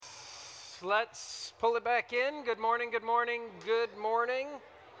let's pull it back in. Good morning, good morning, good morning.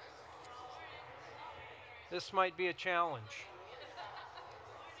 This might be a challenge.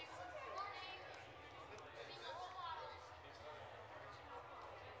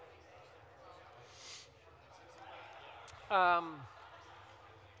 Um,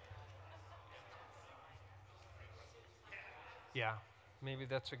 yeah, maybe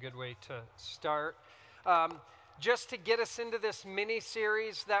that's a good way to start. Um, just to get us into this mini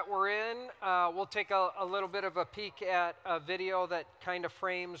series that we're in, we'll take a little bit of a peek at a video that kind of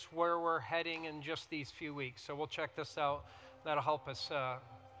frames where we're heading in just these few weeks. So we'll check this out. That'll help us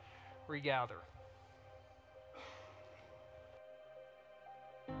regather.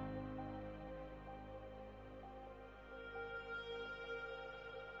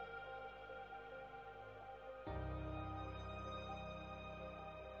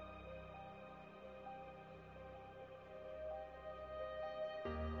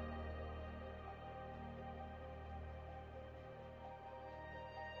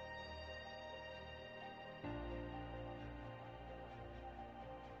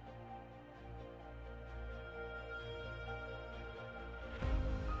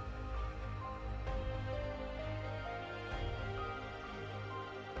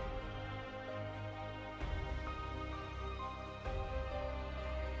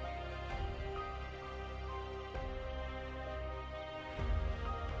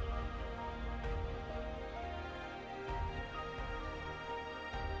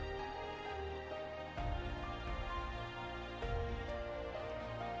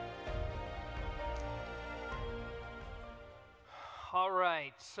 All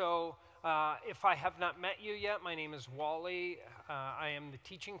right, so if I have not met you yet, my name is Wally. I am the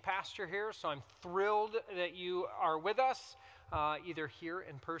teaching pastor here, so I'm thrilled that you are with us, either here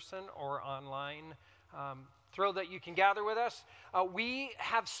in person or online. Thrilled that you can gather with us. We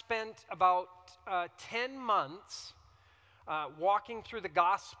have spent about 10 months walking through the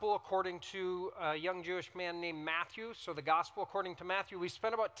gospel according to a young Jewish man named Matthew. So the gospel according to Matthew. We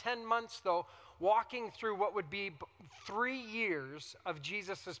spent about 10 months, though, walking through what would be 3 years of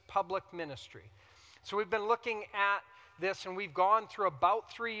Jesus' public ministry. So we've been looking at this, and we've gone through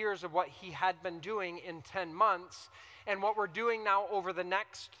about 3 years of what he had been doing in 10 months. And what we're doing now over the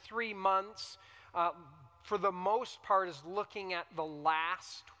next 3 months, for the most part, is looking at the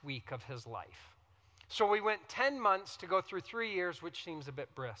last week of his life. So we went 10 months to go through 3 years, which seems a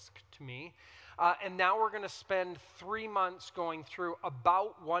bit brisk to me. And now we're going to spend 3 months going through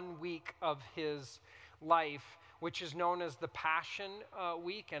about 1 week of his life, which is known as the Passion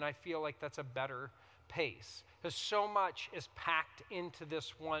Week, and I feel like that's a better pace. Because so much is packed into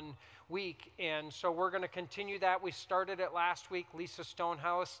this 1 week, and so we're going to continue that. We started it last week. Lisa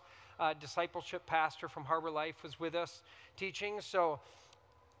Stonehouse, discipleship pastor from Harbor Life, was with us teaching. So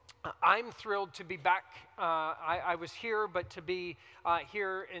I'm thrilled to be back. I was here, but to be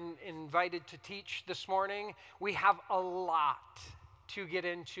here and invited to teach this morning. We have a lot to get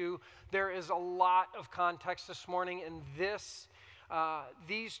into. There is a lot of context this morning, and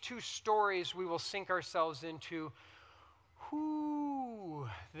these two stories we will sink ourselves into.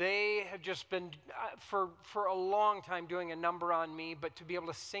 They have just been, for a long time, doing a number on me, but to be able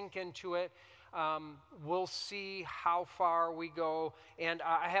to sink into it, we'll see how far we go. And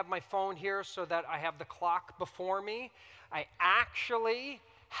I have my phone here so that I have the clock before me. I actually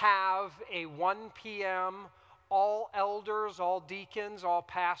have a 1 p.m. all elders, all deacons, all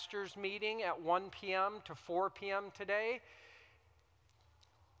pastors meeting at 1 p.m. to 4 p.m. today.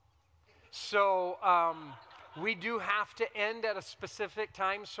 So we do have to end at a specific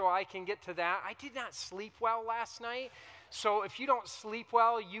time so I can get to that. I did not sleep well last night. So if you don't sleep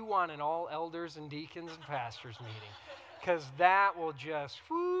well, you want an all elders and deacons and pastors meeting, because that will just,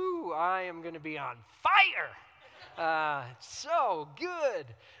 I am going to be on fire. So good.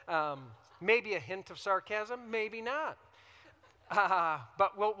 Maybe a hint of sarcasm, maybe not.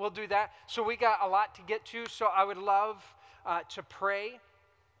 But we'll do that. So we got a lot to get to. So I would love to pray,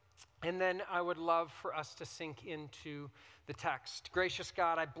 and then I would love for us to sink into the text. Gracious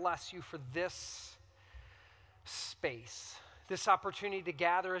God, I bless you for this space, this opportunity to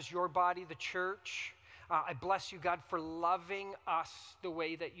gather as your body, the church. I bless you, God, for loving us the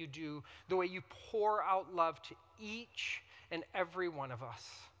way that you do, the way you pour out love to each and every one of us,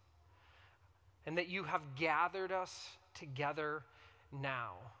 and that you have gathered us together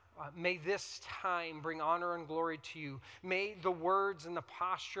now. May this time bring honor and glory to you. May the words and the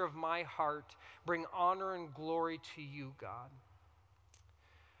posture of my heart bring honor and glory to you, God.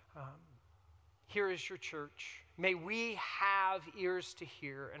 Here is your church. May we have ears to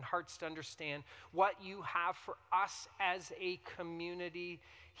hear and hearts to understand what you have for us as a community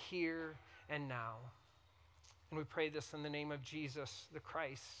here and now. And we pray this in the name of Jesus, the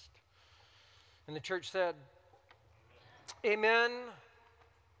Christ. And the church said, Amen.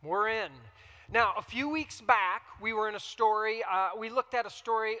 We're in. Now, a few weeks back, we were in a story, we looked at a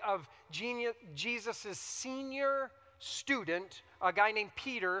story of Jesus' senior student, a guy named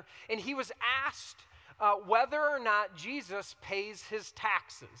Peter, and he was asked whether or not Jesus pays his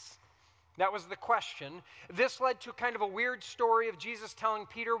taxes. That was the question. This led to kind of a weird story of Jesus telling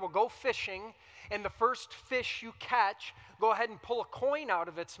Peter, well, go fishing, and the first fish you catch, go ahead and pull a coin out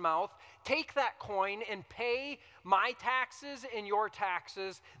of its mouth, take that coin and pay my taxes and your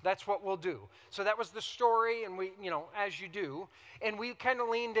taxes. That's what we'll do. So that was the story, and we, as you do. And we kind of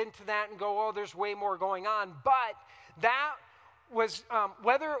leaned into that and go, oh, there's way more going on. But that was,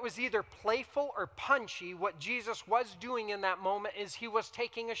 whether it was either playful or punchy, what Jesus was doing in that moment is he was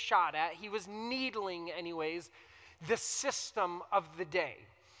taking a shot at, he was needling anyways, the system of the day.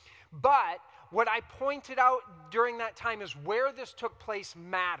 But what I pointed out during that time is where this took place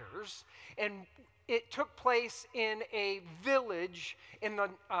matters, and it took place in a village in the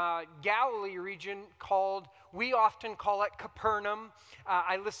Galilee region called, we often call it Capernaum.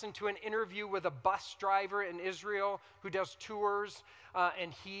 I listened to an interview with a bus driver in Israel who does tours,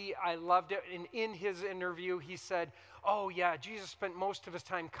 and I loved it. And in his interview, he said, oh yeah, Jesus spent most of his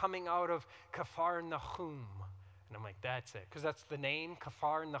time coming out of Capharnaum. And I'm like, that's it, because that's the name,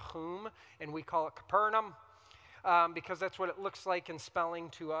 Capharnaum, and we call it Capernaum. Because that's what it looks like in spelling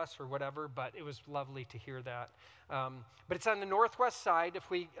to us or whatever, but it was lovely to hear that. But it's on the northwest side. If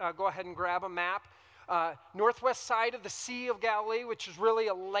we go ahead and grab a map, northwest side of the Sea of Galilee, which is really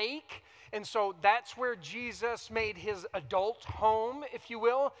a lake. And so that's where Jesus made his adult home, if you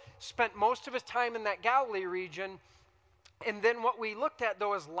will, spent most of his time in that Galilee region. And then what we looked at,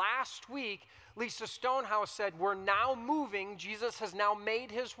 though, is last week, Lisa Stonehouse said, we're now moving. Jesus has now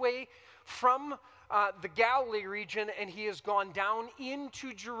made his way from the Galilee region, and he has gone down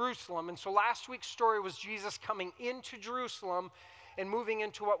into Jerusalem. And so last week's story was Jesus coming into Jerusalem and moving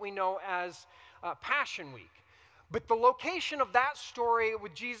into what we know as Passion Week. But the location of that story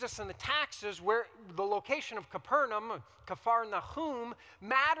with Jesus and the taxes, where the location of Capernaum, Capharnaum,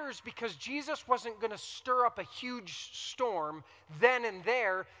 matters because Jesus wasn't going to stir up a huge storm then and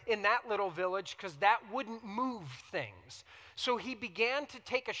there in that little village, because that wouldn't move things. So he began to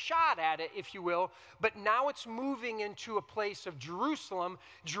take a shot at it, if you will, but now it's moving into a place of Jerusalem.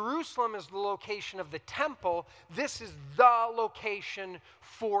 Jerusalem is the location of the temple. This is the location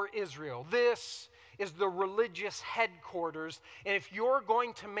for Israel. This is the religious headquarters. And if you're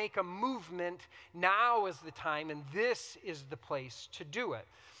going to make a movement, now is the time, and this is the place to do it.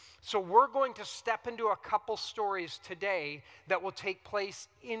 So we're going to step into a couple stories today that will take place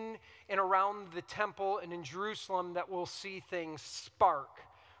in and around the temple and in Jerusalem that will see things spark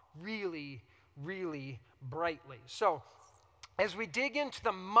really, really brightly. So as we dig into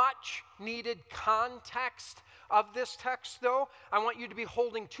the much needed context of this text, though, I want you to be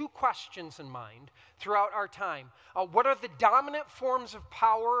holding two questions in mind throughout our time. What are the dominant forms of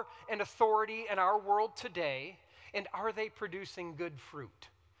power and authority in our world today, and are they producing good fruit?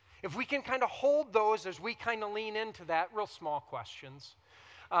 If we can kind of hold those as we kind of lean into that, real small questions.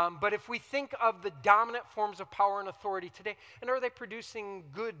 But if we think of the dominant forms of power and authority today, and are they producing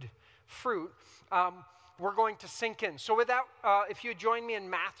good fruit, we're going to sink in. So with that, if you join me in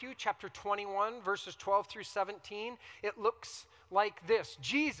Matthew chapter 21, verses 12 through 17, it looks like this.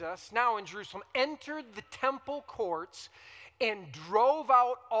 Jesus, now in Jerusalem, entered the temple courts and drove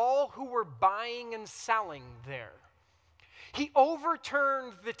out all who were buying and selling there. He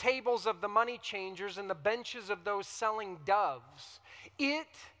overturned the tables of the money changers and the benches of those selling doves. It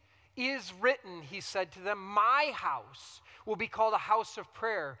is written, he said to them, my house will be called a house of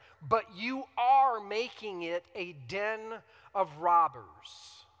prayer, but you are making it a den of robbers.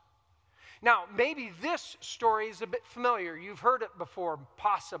 Now, maybe this story is a bit familiar. You've heard it before,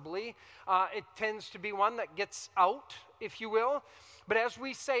 possibly. It tends to be one that gets out, if you will. But as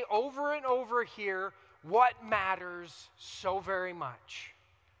we say over and over here, what matters so very much?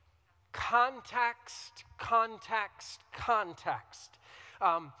 Context, context, context.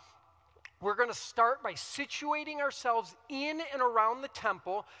 We're going to start by situating ourselves in and around the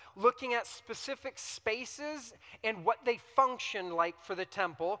temple, looking at specific spaces and what they function like for the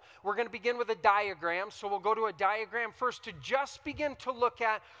temple. We're going to begin with a diagram, so we'll go to a diagram first to just begin to look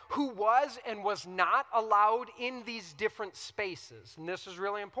at who was and was not allowed in these different spaces, and this is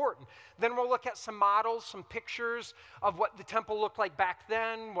really important. Then we'll look at some models, some pictures of what the temple looked like back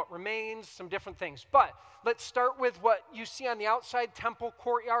then, what remains, some different things. But let's start with what you see on the outside temple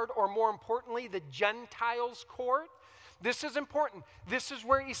courtyard, or more importantly, the Gentiles' court. This is important. This is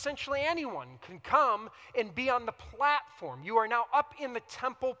where essentially anyone can come and be on the platform. You are now up in the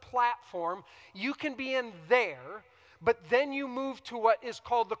temple platform. You can be in there, but then you move to what is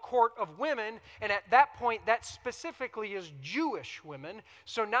called the court of women, and at that point, that specifically is Jewish women.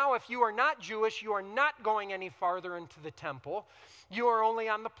 So now if you are not Jewish, you are not going any farther into the temple. You are only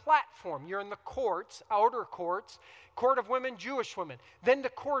on the platform. You're in the courts, outer courts, court of women, Jewish women. Then the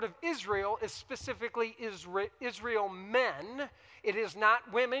court of Israel is specifically Israel men. It is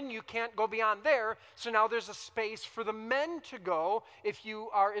not women. You can't go beyond there. So now there's a space for the men to go if you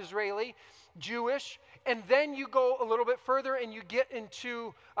are Israeli, Jewish. And then you go a little bit further and you get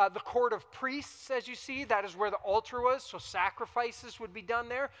into the court of priests, as you see. That is where the altar was, so sacrifices would be done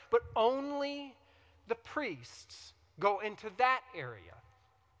there. But only the priests go into that area.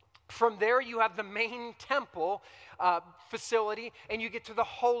 From there, you have the main temple facility, and you get to the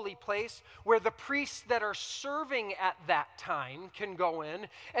holy place where the priests that are serving at that time can go in.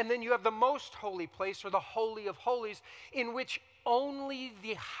 And then you have the most holy place, or the Holy of Holies, in which only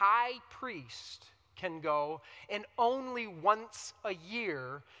the high priest can go, and only once a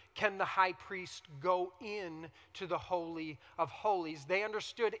year can the high priest go in to the Holy of Holies. They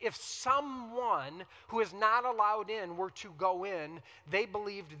understood if someone who is not allowed in were to go in, they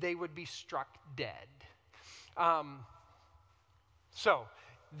believed they would be struck dead. So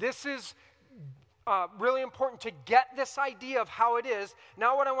this is really important to get this idea of how it is.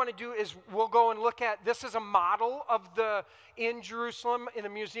 Now what I want to do is we'll go and look at, this is a model of in Jerusalem, in the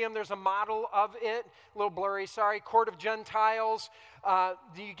museum, there's a model of it, a little blurry, sorry, Court of Gentiles.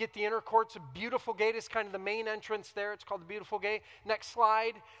 You get the inner courts, a beautiful gate is kind of the main entrance there. It's called the Beautiful Gate. Next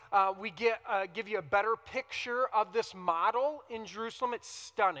slide. We give you a better picture of this model in Jerusalem. It's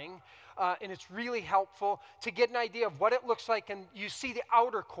stunning. And it's really helpful to get an idea of what it looks like. And you see the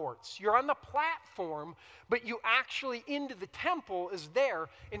outer courts. You're on the platform, but you actually into the temple is there,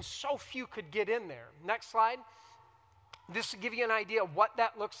 and so few could get in there. Next slide. This will give you an idea of what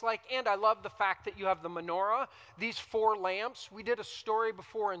that looks like. And I love the fact that you have the menorah, these 4 lamps. We did a story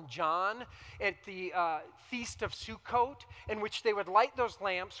before in John at the Feast of Sukkot, in which they would light those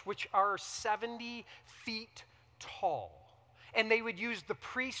lamps, which are 70 feet tall. And they would use the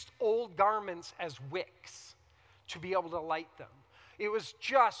priest's old garments as wicks to be able to light them. It was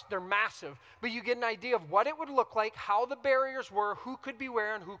just, they're massive. But you get an idea of what it would look like, how the barriers were, who could be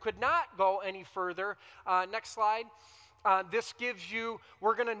where, and who could not go any further. Next slide. This gives you,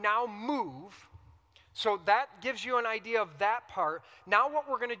 we're going to now move. So that gives you an idea of that part. Now what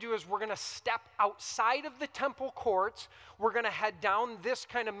we're going to do is we're going to step outside of the temple courts. We're going to head down this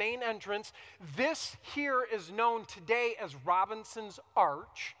kind of main entrance. This here is known today as Robinson's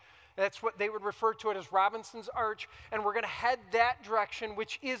Arch. That's what they would refer to it as, Robinson's Arch. And we're going to head that direction,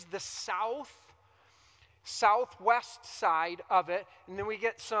 which is the southwest side of it. And then we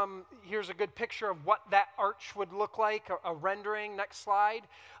get here's a good picture of what that arch would look like, a rendering. Next slide.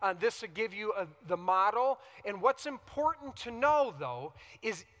 This will give you the model. And what's important to know, though,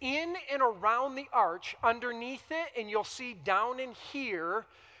 is in and around the arch, underneath it, and you'll see down in here,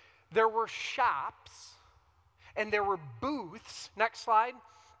 there were shops and there were booths. Next slide.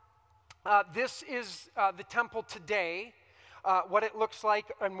 This is the temple today, what it looks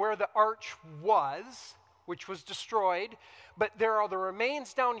like and where the arch was, which was destroyed. But there are the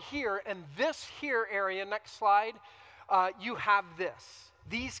remains down here, and this here area, next slide, you have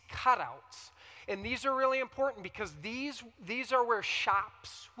these cutouts. And these are really important because these are where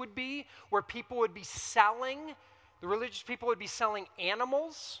shops would be, where people would be selling, the religious people would be selling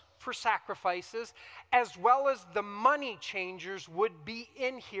animals for sacrifices, as well as the money changers would be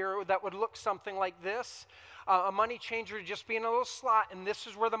in here that would look something like this. A money changer would just be in a little slot, and this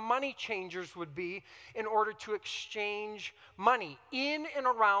is where the money changers would be in order to exchange money in and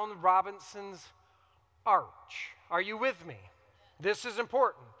around Robinson's Arch. Are you with me? This is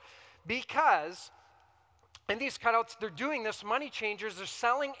important because in these cutouts, they're doing this, money changers, they're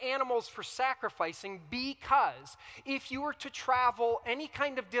selling animals for sacrificing, because if you were to travel any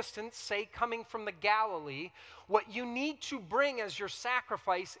kind of distance, say coming from the Galilee, what you need to bring as your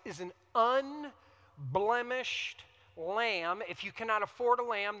sacrifice is an unblemished lamb. If you cannot afford a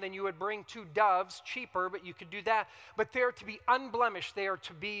lamb, then you would bring 2 doves, cheaper, but you could do that. But they are to be unblemished. They are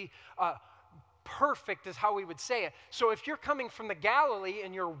to be perfect, is how we would say it. So if you're coming from the Galilee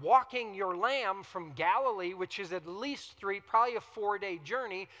and you're walking your lamb from Galilee, which is at least 3, probably a 4-day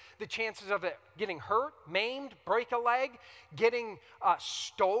journey, the chances of it getting hurt, maimed, break a leg, getting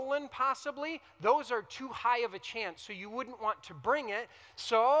stolen possibly, those are too high of a chance. So you wouldn't want to bring it.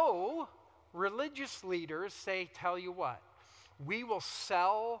 So religious leaders tell you what, we will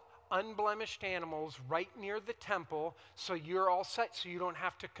sell unblemished animals right near the temple, so you're all set, so you don't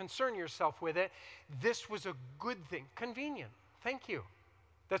have to concern yourself with it. This was a good thing. Convenient. Thank you.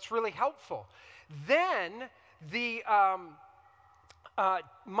 That's really helpful. Then the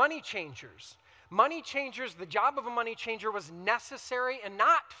money changers. Money changers, the job of a money changer was necessary and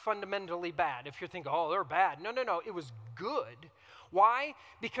not fundamentally bad. If you're thinking, oh, they're bad. No, it was good. Why?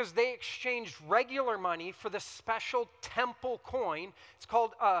 Because they exchanged regular money for the special temple coin. It's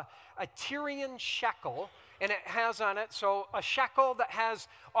called a Tyrian shekel, and it has on it, so a shekel that has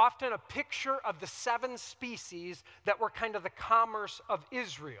often a picture of the 7 species that were kind of the commerce of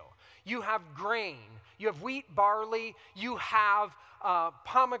Israel. You have grain, you have wheat, barley, you have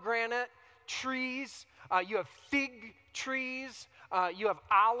pomegranate trees, you have fig trees, you have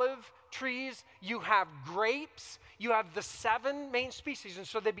olive trees, you have grapes, you have the 7 main species. And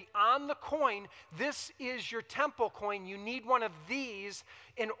so they'd be on the coin. This is your temple coin. You need one of these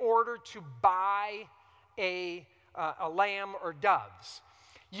in order to buy a lamb or doves.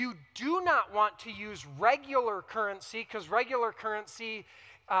 You do not want to use regular currency, because regular currency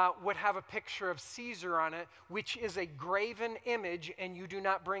would have a picture of Caesar on it, which is a graven image, and you do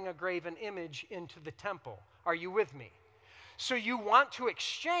not bring a graven image into the temple. Are you with me? So you want to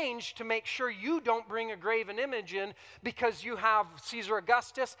exchange to make sure you don't bring a graven image in, because you have Caesar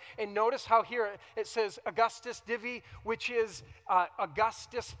Augustus, and notice how here it says Augustus Divi, which is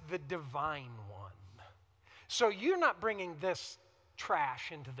Augustus the divine one. So you're not bringing this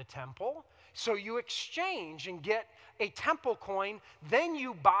trash into the temple. So you exchange and get a temple coin, then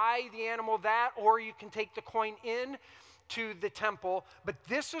you buy the animal that, or you can take the coin in to the temple. But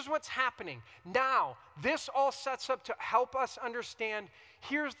this is what's happening. Now, this all sets up to help us understand,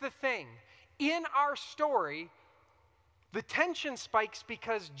 here's the thing. In our story, the tension spikes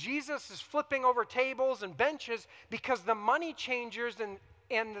because Jesus is flipping over tables and benches, because the money changers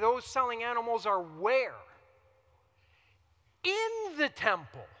and those selling animals are where? In the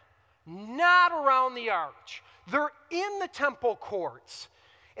temple, not around the arch. They're in the temple courts.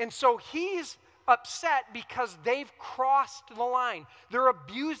 And so he's upset because they've crossed the line. They're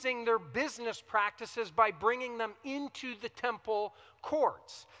abusing their business practices by bringing them into the temple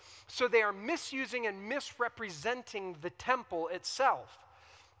courts. So they are misusing and misrepresenting the temple itself.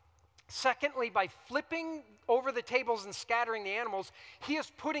 Secondly, by flipping over the tables and scattering the animals, he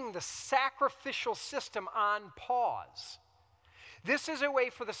is putting the sacrificial system on pause. This is a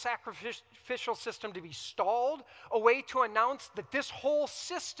way for the sacrificial system to be stalled, a way to announce that this whole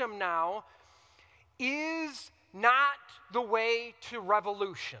system now is not the way to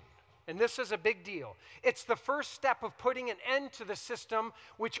revolution. And this is a big deal. It's the first step of putting an end to the system,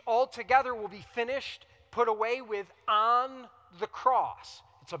 which altogether will be finished, put away with on the cross.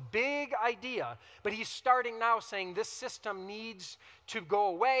 It's a big idea, but he's starting now saying this system needs to go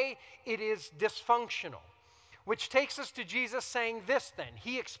away. It is dysfunctional. Which takes us to Jesus saying this then.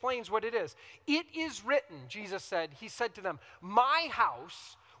 He explains what it is. It is written, Jesus said, he said to them, my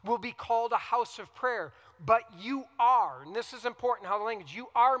house will be called a house of prayer, but you are, and this is important how the language, you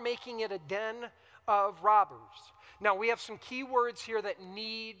are making it a den of robbers. Now we have some key words here that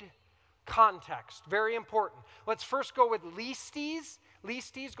need context, very important. Let's first go with leastes.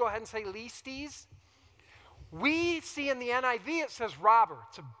 Leastes, go ahead and say leastes. We see in the NIV it says robber.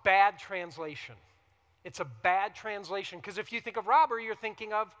 It's a bad translation. It's a bad translation, because if you think of robber, you're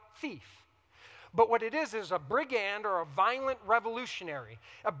thinking of thief. But what it is a brigand or a violent revolutionary.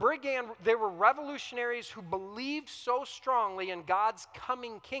 A brigand, they were revolutionaries who believed so strongly in God's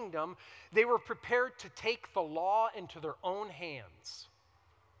coming kingdom, they were prepared to take the law into their own hands.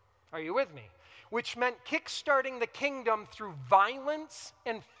 Are you with me? Which meant kickstarting the kingdom through violence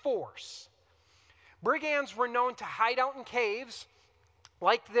and force. Brigands were known to hide out in caves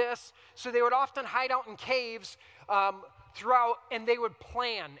like this, so they would often hide out in caves throughout, and they would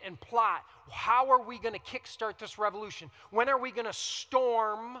plan and plot. How are we going to kickstart this revolution? When are we going to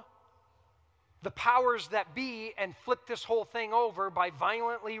storm the powers that be and flip this whole thing over by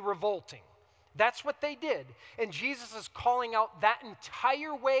violently revolting? That's what they did. And Jesus is calling out that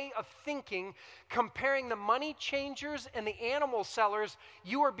entire way of thinking, comparing the money changers and the animal sellers.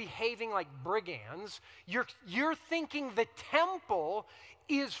 You are behaving like brigands. You're thinking the temple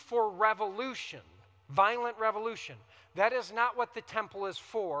is for revolution, violent revolution. That is not what the temple is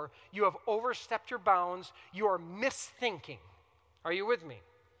for. You have overstepped your bounds. You are misthinking. Are you with me?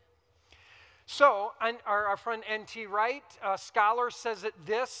 So, our friend N.T. Wright, a scholar, says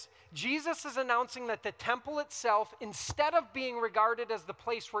that Jesus is announcing that the temple itself, instead of being regarded as the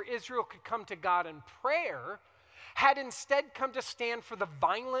place where Israel could come to God in prayer, had instead come to stand for the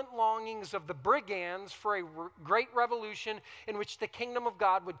violent longings of the brigands for a great revolution in which the kingdom of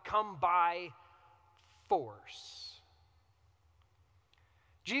God would come by force.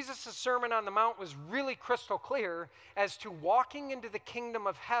 Jesus' Sermon on the Mount was really crystal clear as to walking into the kingdom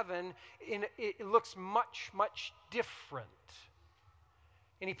of heaven. It looks much, much different.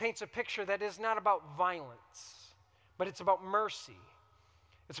 And he paints a picture that is not about violence, but it's about mercy.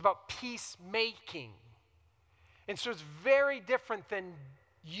 It's about peacemaking. And so it's very different than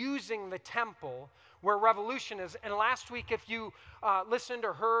using the temple where revolution is. And last week, if you listened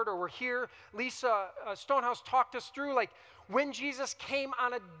or heard or were here, Lisa Stonehouse talked us through like when Jesus came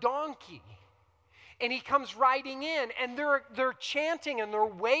on a donkey and he comes riding in and they're chanting and they're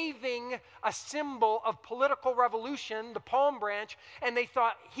waving a symbol of political revolution, the palm branch, and they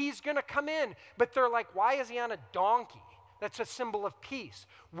thought he's going to come in. But they're like, why is he on a donkey? That's a symbol of peace.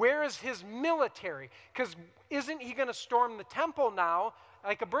 Where is his military? Because isn't he going to storm the temple now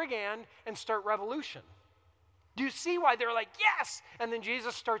like a brigand and start revolution? Do you see why they're like, yes? And then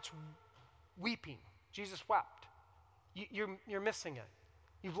Jesus starts weeping. Jesus wept. You're missing it.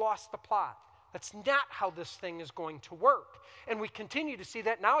 You've lost the plot. That's not how this thing is going to work. And we continue to see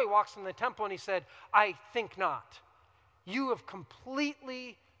that. Now he walks in the temple and he said, I think not. You have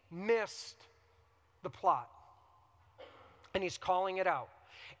completely missed the plot. And he's calling it out.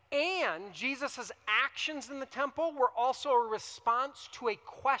 And Jesus' actions in the temple were also a response to a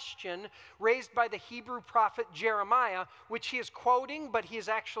question raised by the Hebrew prophet Jeremiah, which he is quoting, but he is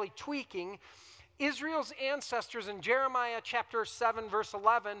actually tweaking. Israel's ancestors in Jeremiah chapter 7, verse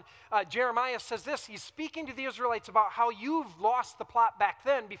 11, Jeremiah says this. He's speaking to the Israelites about how you've lost the plot back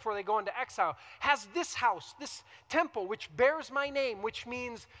then before they go into exile. Has this house, this temple, which bears my name, which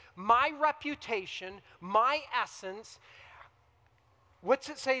means my reputation, my essence. What's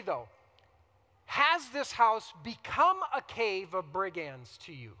it say, though? Has this house become a cave of brigands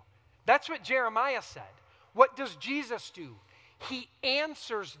to you? That's what Jeremiah said. What does Jesus do? He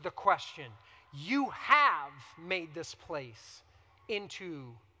answers the question. You have made this place into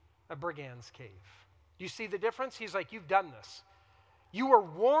a brigand's cave. Do you see the difference? He's like, you've done this. You were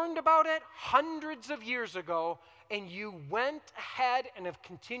warned about it hundreds of years ago, and you went ahead and have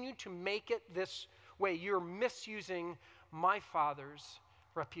continued to make it this way. You're misusing my Father's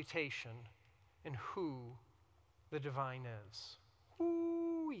reputation and who the divine is.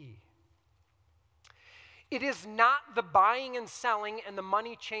 Ooh-wee. It is not the buying and selling and the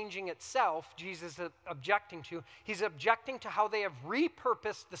money changing itself Jesus is objecting to. He's objecting to how they have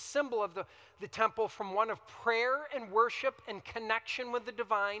repurposed the symbol of the temple from one of prayer and worship and connection with the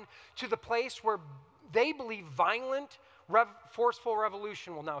divine to the place where they believe violent, forceful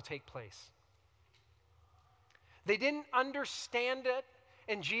revolution will now take place. They didn't understand it,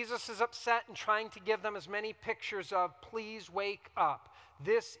 and Jesus is upset and trying to give them as many pictures of, please wake up.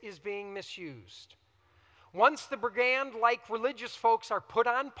 This is being misused. Once the brigand-like religious folks are put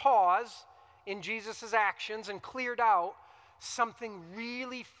on pause in Jesus' actions and cleared out, something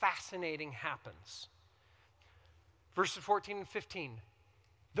really fascinating happens. Verses 14 and 15.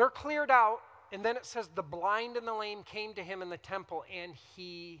 They're cleared out, and then it says, the blind and the lame came to him in the temple, and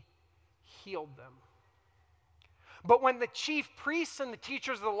he healed them. But when the chief priests and the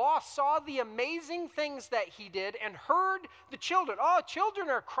teachers of the law saw the amazing things that he did and heard the children, children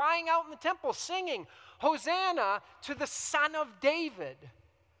are crying out in the temple, singing, Hosanna to the Son of David.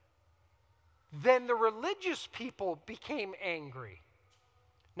 Then the religious people became angry.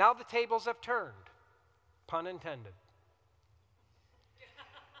 Now the tables have turned. Pun intended.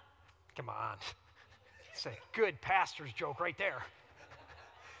 Come on. It's a good pastor's joke right there.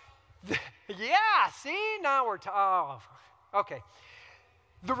 Yeah, see, now we're okay.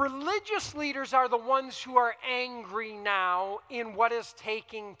 The religious leaders are the ones who are angry now in what is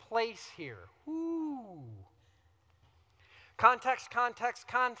taking place here. Ooh. Context.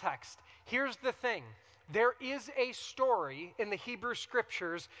 Here's the thing. There is a story in the Hebrew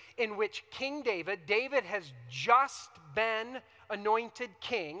Scriptures in which King David has just been anointed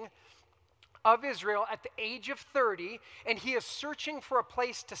king of Israel at the age of 30, and he is searching for a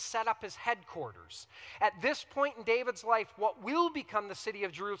place to set up his headquarters. At this point in David's life, what will become the city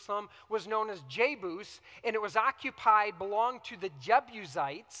of Jerusalem was known as Jebus, and it was belonged to the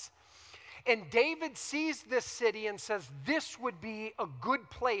Jebusites. And David sees this city and says, this would be a good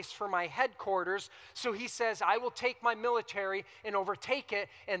place for my headquarters. So he says, I will take my military and overtake it,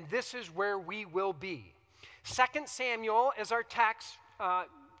 and this is where we will be. 2 Samuel is our text.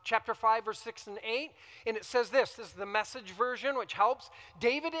 chapter 5, verse 6 and 8, and it says this is the Message version, which helps.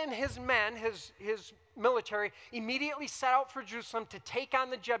 David and his men, his military, immediately set out for Jerusalem to take on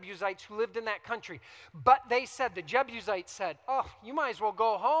the Jebusites who lived in that country. But they said, the Jebusites said, oh, you might as well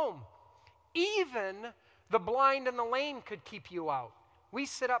go home. Even the blind and the lame could keep you out. We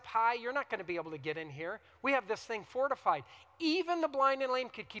sit up high. You're not going to be able to get in here. We have this thing fortified. Even the blind and lame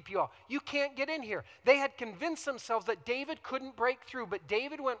could keep you out. You can't get in here. They had convinced themselves that David couldn't break through, but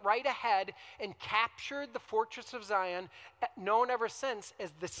David went right ahead and captured the fortress of Zion, known ever since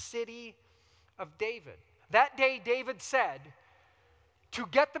as the city of David. That day, David said, to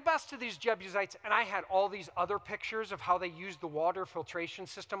get the best of these Jebusites, and I had all these other pictures of how they used the water filtration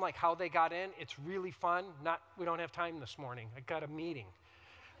system, like how they got in. It's really fun. We don't have time this morning. I got a meeting.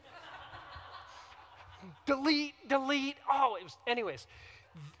 delete. Oh, anyways.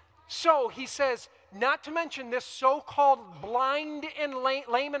 So he says, not to mention this so-called blind and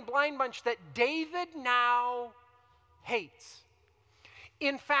lame and blind bunch that David now hates.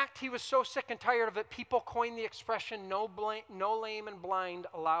 In fact, he was so sick and tired of it, people coined the expression, no lame and blind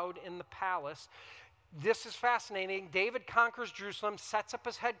allowed in the palace. This is fascinating. David conquers Jerusalem, sets up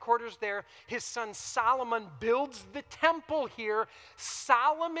his headquarters there. His son Solomon builds the temple here.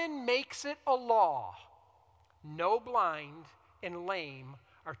 Solomon makes it a law. No blind and lame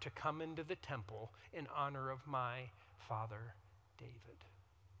are to come into the temple in honor of my father David.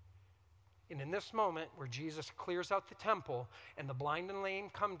 And in this moment where Jesus clears out the temple and the blind and lame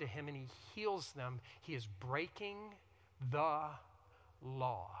come to him and he heals them, he is breaking the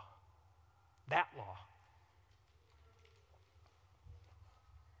law. That law.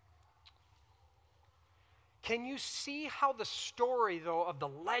 Can you see how the story, though, of the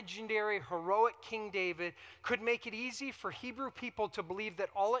legendary, heroic King David could make it easy for Hebrew people to believe that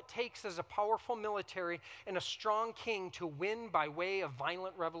all it takes is a powerful military and a strong king to win by way of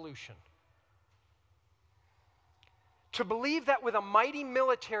violent revolution? To believe that with a mighty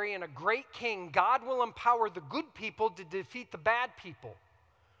military and a great king, God will empower the good people to defeat the bad people,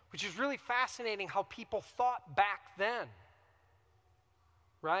 which is really fascinating how people thought back then,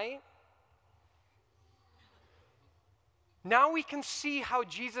 right? Now we can see how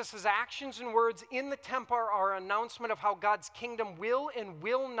Jesus' actions and words in the temple are an announcement of how God's kingdom will and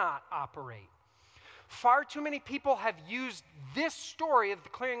will not operate. Far too many people have used this story of the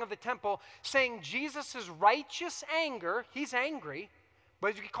clearing of the temple, saying Jesus' righteous anger, he's angry,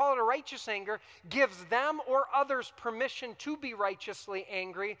 but if you call it a righteous anger, gives them or others permission to be righteously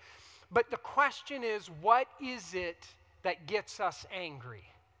angry. But the question is, what is it that gets us angry?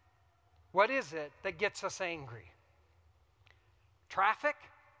 What is it that gets us angry? Traffic?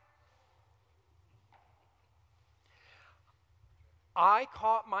 I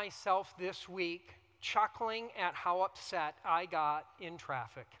caught myself this week chuckling at how upset I got in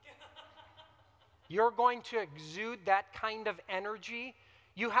traffic. You're going to exude that kind of energy.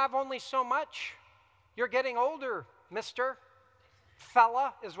 You have only so much. You're getting older, mister.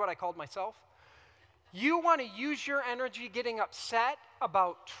 Fella is what I called myself. You want to use your energy getting upset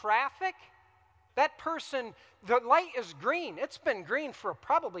about traffic? That person, the light is green. It's been green for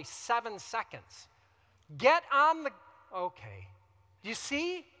probably 7 seconds. Get on the, okay. You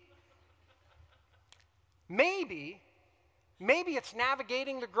see? Maybe it's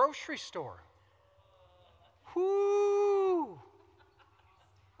navigating the grocery store. Whoo!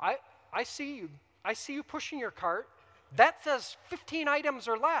 I see you. I see you pushing your cart. That says 15 items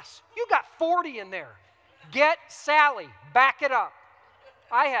or less. You got 40 in there. Get Sally. Back it up.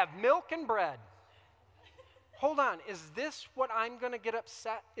 I have milk and bread. Hold on. Is this what I'm going to get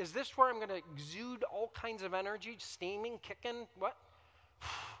upset? Is this where I'm going to exude all kinds of energy, steaming, kicking? What?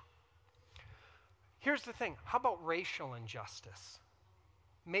 Here's the thing. How about racial injustice?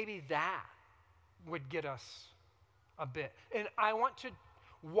 Maybe that would get us a bit. And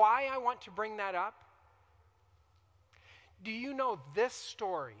why I want to bring that up? Do you know this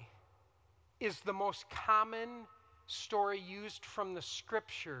story is the most common story used from the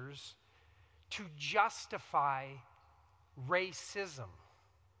scriptures to justify racism?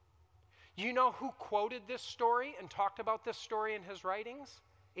 You know who quoted this story and talked about this story in his writings?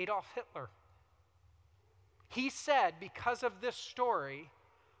 Adolf Hitler. He said, because of this story,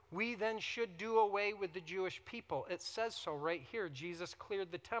 we then should do away with the Jewish people. It says so right here. Jesus cleared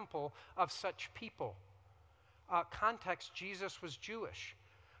the temple of such people. Context, Jesus was Jewish.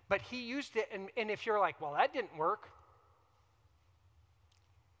 But he used it, and if you're like, well, that didn't work.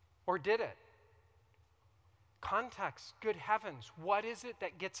 Or did it? Context, good heavens, what is it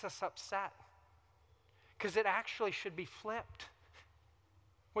that gets us upset? Because it actually should be flipped.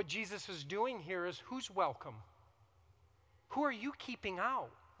 What Jesus is doing here is, who's welcome? Who are you keeping out?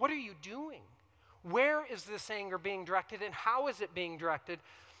 What are you doing? Where is this anger being directed, and how is it being directed?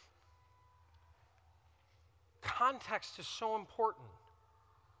 Context is so important.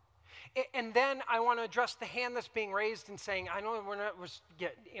 And then I want to address the hand that's being raised and saying, I know we're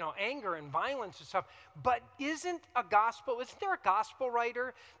get anger and violence and stuff, but isn't there a gospel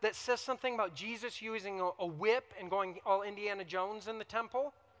writer that says something about Jesus using a whip and going all Indiana Jones in the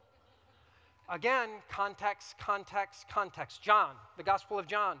temple? Again, context. John, the Gospel of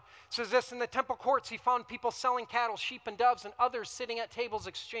John, says this: in the temple courts he found people selling cattle, sheep, and doves, and others sitting at tables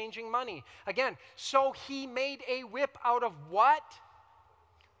exchanging money. Again, so he made a whip out of what?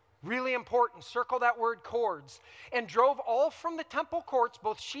 Really important, circle that word, cords. And drove all from the temple courts,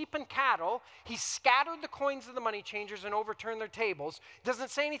 both sheep and cattle. He scattered the coins of the money changers and overturned their tables.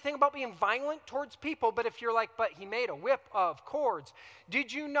 Doesn't say anything about being violent towards people, but if you're like, but he made a whip of cords.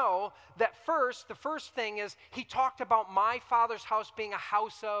 Did you know that the first thing is he talked about my Father's house being a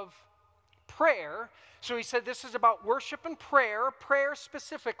house of prayer. So he said this is about worship and prayer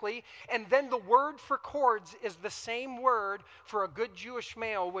specifically, and then the word for cords is the same word for a good Jewish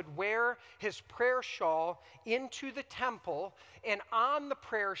male would wear his prayer shawl into the temple, and on the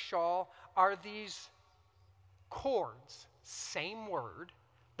prayer shawl are these cords, same word,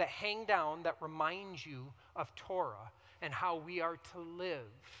 that hang down that remind you of Torah and how we are to live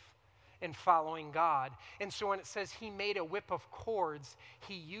in following God. And so when it says he made a whip of cords,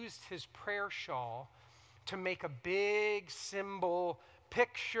 he used his prayer shawl to make a big symbol,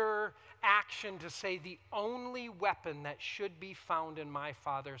 picture, action to say the only weapon that should be found in my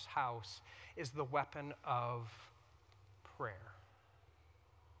Father's house is the weapon of prayer.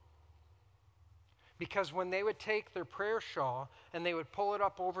 Because when they would take their prayer shawl and they would pull it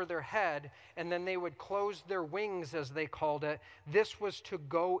up over their head and then they would close their wings, as they called it, this was to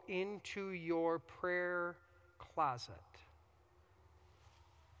go into your prayer closet.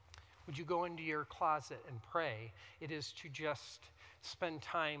 Would you go into your closet and pray? It is to just spend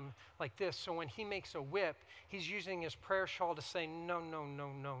time like this. So when he makes a whip, he's using his prayer shawl to say, no.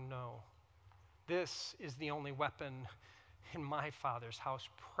 This is the only weapon in my Father's house,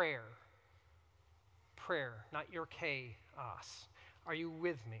 prayer. Prayer, not your chaos. Are you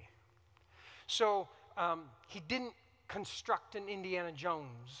with me? So he didn't construct an Indiana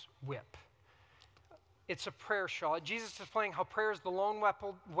Jones whip. It's a prayer shawl. Jesus is playing how prayer is the lone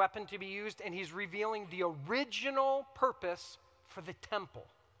weapon to be used, and he's revealing the original purpose for the temple.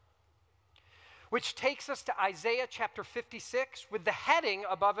 Which takes us to Isaiah chapter 56 with the heading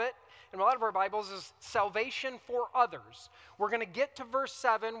above it, in a lot of our Bibles, is salvation for others. We're going to get to verse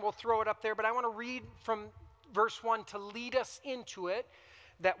 7. We'll throw it up there, but I want to read from verse 1 to lead us into it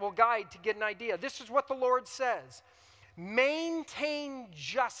that will guide to get an idea. This is what the Lord says. Maintain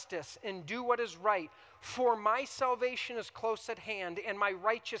justice and do what is right, for my salvation is close at hand, and my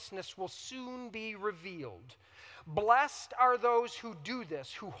righteousness will soon be revealed. Blessed are those who do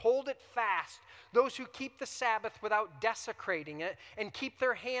this, who hold it fast, those who keep the Sabbath without desecrating it, and keep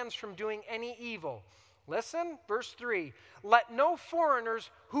their hands from doing any evil. Listen, verse 3. Let no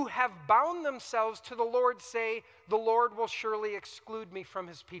foreigners who have bound themselves to the Lord say, the Lord will surely exclude me from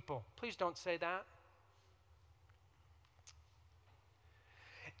his people. Please don't say that.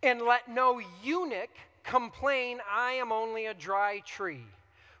 And let no eunuch complain, I am only a dry tree.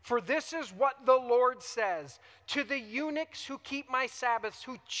 For this is what the Lord says, to the eunuchs who keep my Sabbaths,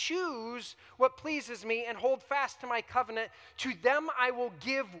 who choose what pleases me and hold fast to my covenant, to them I will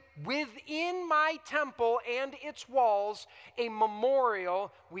give within my temple and its walls a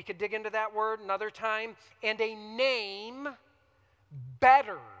memorial, we could dig into that word another time, and a name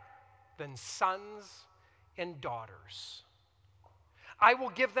better than sons and daughters. I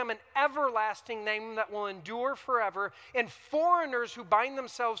will give them an everlasting name that will endure forever, and foreigners who bind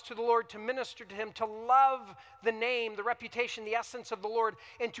themselves to the Lord to minister to him, to love the name, the reputation, the essence of the Lord,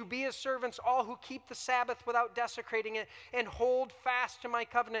 and to be his servants, all who keep the Sabbath without desecrating it and hold fast to my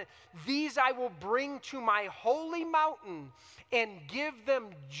covenant. These I will bring to my holy mountain and give them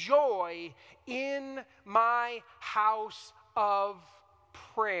joy in my house of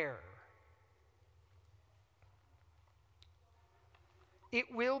prayer. It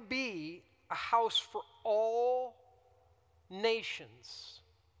will be a house for all nations.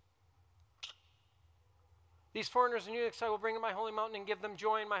 These foreigners and eunuchs I will bring to my holy mountain and give them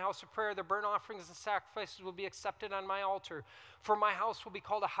joy in my house of prayer. Their burnt offerings and sacrifices will be accepted on my altar. For my house will be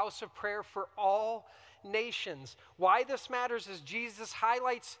called a house of prayer for all nations. Why this matters is Jesus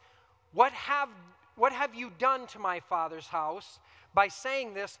highlights what have you done to my Father's house by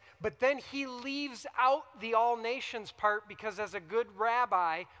saying this, but then he leaves out the all nations part because as a good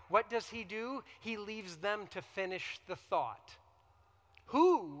rabbi, what does he do? He leaves them to finish the thought.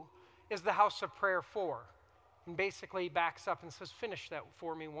 Who is the house of prayer for? And basically he backs up and says, finish that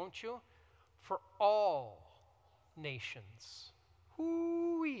for me, won't you? For all nations.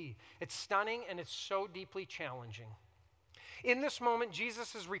 Hoo-wee. It's stunning and it's so deeply challenging. In this moment,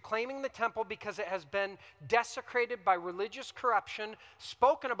 Jesus is reclaiming the temple because it has been desecrated by religious corruption,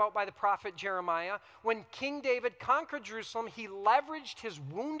 spoken about by the prophet Jeremiah. When King David conquered Jerusalem, he leveraged his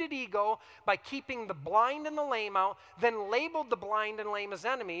wounded ego by keeping the blind and the lame out, then labeled the blind and lame as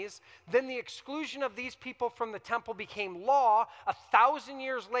enemies. Then the exclusion of these people from the temple became law. 1,000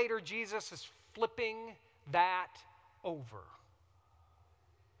 years later, Jesus is flipping that over.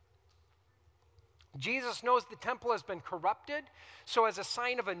 Jesus knows the temple has been corrupted, so as a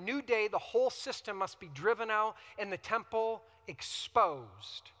sign of a new day, the whole system must be driven out and the temple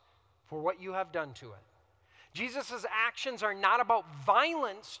exposed for what you have done to it. Jesus' actions are not about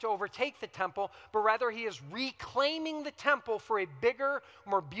violence to overtake the temple, but rather he is reclaiming the temple for a bigger,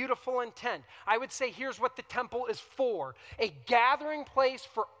 more beautiful intent. I would say here's what the temple is for: a gathering place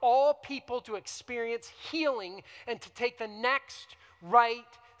for all people to experience healing and to take the next right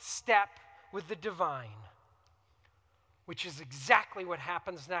step with the divine, which is exactly what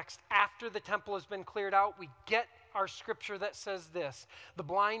happens next. After the temple has been cleared out, we get our scripture that says this: the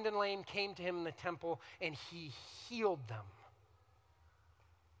blind and lame came to him in the temple and he healed them.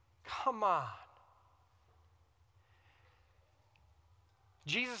 Come on.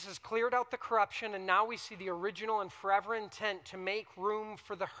 Jesus has cleared out the corruption, and now we see the original and forever intent to make room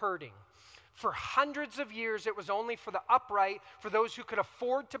for the hurting. For hundreds of years, it was only for the upright, for those who could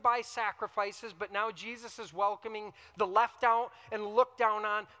afford to buy sacrifices, but now Jesus is welcoming the left out and looked down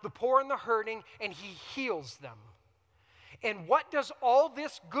on, the poor and the hurting, and he heals them. And what does all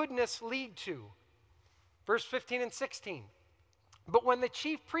this goodness lead to? Verse 15 and 16. But when the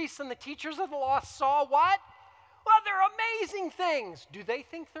chief priests and the teachers of the law saw what? Well, they're amazing things. Do they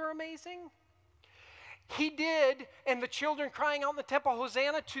think they're amazing? He did, and the children crying out in the temple,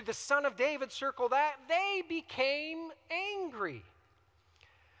 Hosanna to the Son of David, circle that, they became angry.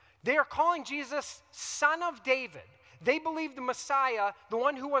 They are calling Jesus Son of David. They believed the Messiah, the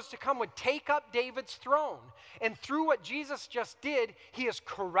one who was to come, would take up David's throne. And through what Jesus just did, he is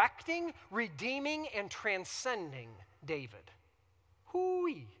correcting, redeeming, and transcending David.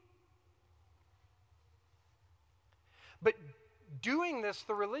 Hooey. But doing this,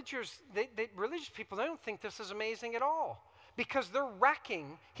 the religious people, they don't think this is amazing at all, because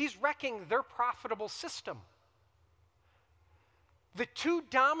he's wrecking their profitable system. The two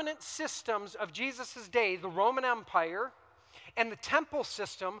dominant systems of Jesus' day, the Roman Empire and the temple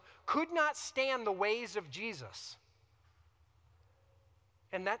system, could not stand the ways of Jesus.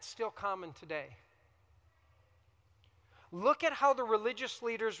 And that's still common today. Look at how the religious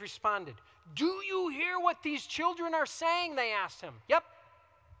leaders responded. Do you hear what these children are saying? They asked him. Yep.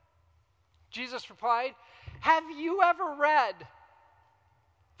 Jesus replied, have you ever read?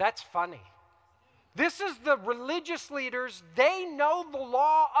 That's funny. This is the religious leaders. They know the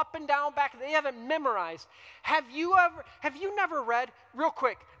law up and down back. They have it memorized. Have you never read? Real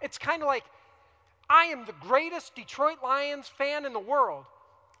quick, it's kind of like, I am the greatest Detroit Lions fan in the world.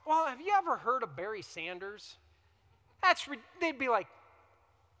 Well, have you ever heard of Barry Sanders? They'd be like,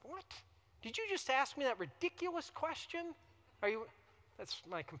 what? Did you just ask me that ridiculous question? That's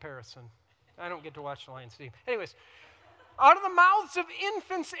my comparison. I don't get to watch the Lions team. Anyways, out of the mouths of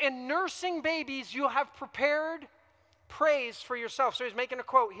infants and nursing babies, you have prepared praise for yourself. So he's making a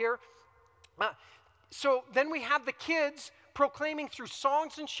quote here. So then we have the kids proclaiming through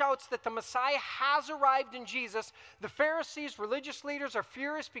songs and shouts that the Messiah has arrived in Jesus. The Pharisees, religious leaders, are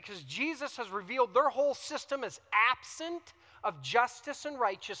furious because Jesus has revealed their whole system as absent of justice and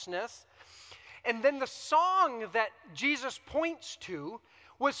righteousness. And then the song that Jesus points to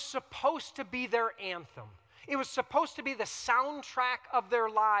was supposed to be their anthem. It was supposed to be the soundtrack of their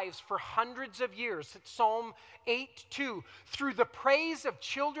lives for hundreds of years. It's Psalm 8:2. Through the praise of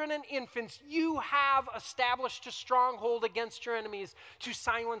children and infants, you have established a stronghold against your enemies to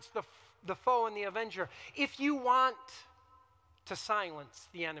silence the foe and the avenger. If you want to silence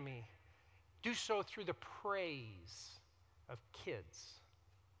the enemy, do so through the praise of kids.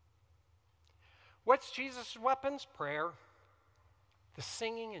 What's Jesus' weapons? Prayer. The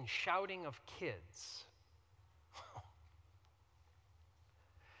singing and shouting of kids.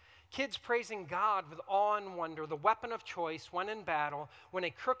 Kids praising God with awe and wonder, the weapon of choice when in battle. When a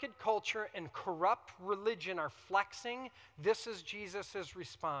crooked culture and corrupt religion are flexing, this is Jesus'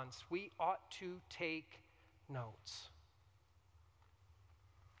 response. We ought to take notes.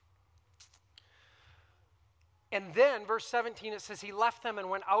 And then, verse 17, it says, he left them and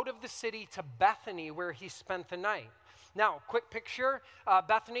went out of the city to Bethany, where he spent the night. Now, quick picture,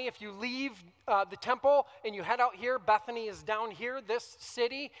 Bethany, if you leave the temple and you head out here, Bethany is down here, this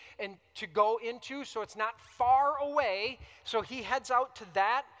city, and to go into, so it's not far away. So he heads out to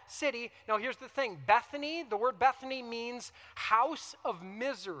that city. Now, here's the thing. Bethany, the word Bethany means house of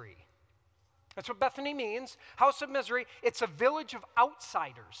misery. That's what Bethany means, house of misery. It's a village of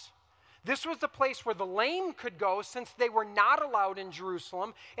outsiders. This was the place where the lame could go since they were not allowed in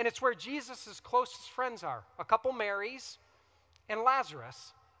Jerusalem, and it's where Jesus' closest friends are, a couple Marys and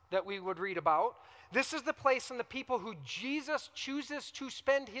Lazarus that we would read about. This is the place and the people who Jesus chooses to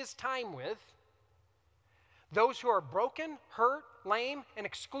spend his time with, those who are broken, hurt, lame, and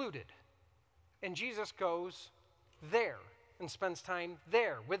excluded. And Jesus goes there and spends time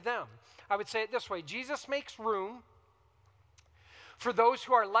there with them. I would say it this way: Jesus makes room for those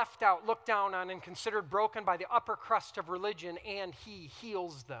who are left out, looked down on, and considered broken by the upper crust of religion, and he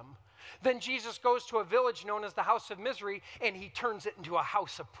heals them. Then Jesus goes to a village known as the house of misery, and he turns it into a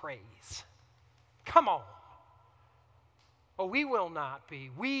house of praise. Come on. Oh, we will not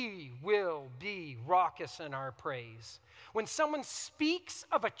be. We will be raucous in our praise. When someone speaks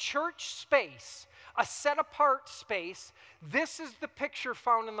of a church space, a set-apart space, this is the picture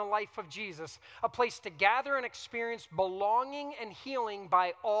found in the life of Jesus, a place to gather and experience belonging and healing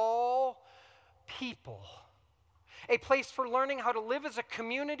by all people, a place for learning how to live as a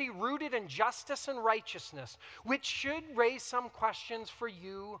community rooted in justice and righteousness, which should raise some questions for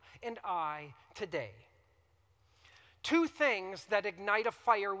you and I today. Two things that ignite a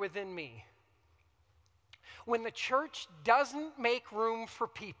fire within me. When the church doesn't make room for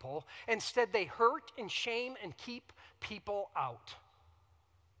people, instead they hurt and shame and keep people out.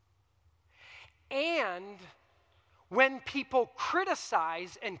 And when people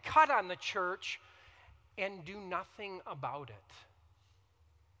criticize and cut on the church and do nothing about it.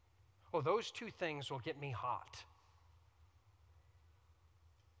 Oh, those two things will get me hot.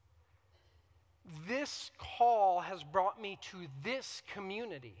 This call has brought me to this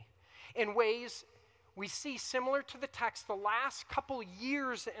community in ways we see similar to the text. The last couple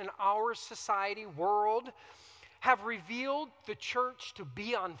years in our society, world, have revealed the church to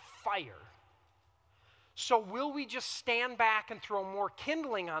be on fire. So will we just stand back and throw more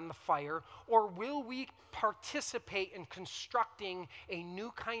kindling on the fire, or will we participate in constructing a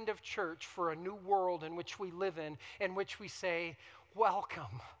new kind of church for a new world in which we live in which we say,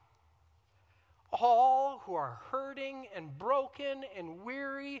 welcome. All who are hurting and broken and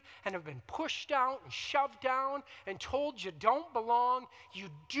weary and have been pushed out and shoved down and told you don't belong, you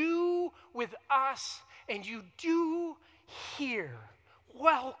do with us and you do here.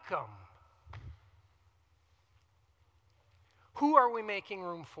 Welcome. Who are we making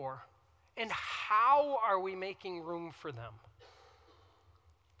room for? And how are we making room for them?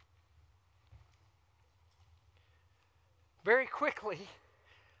 Very quickly,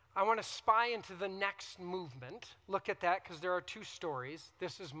 I want to spy into the next movement. Look at that, because there are two stories.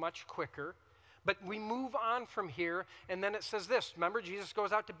 This is much quicker. But we move on from here, and then it says this. Remember, Jesus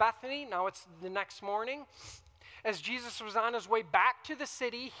goes out to Bethany. Now it's the next morning. As Jesus was on his way back to the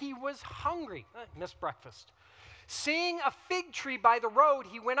city, he was hungry. Missed breakfast. Seeing a fig tree by the road,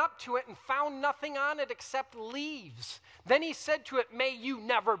 he went up to it and found nothing on it except leaves. Then he said to it, "May you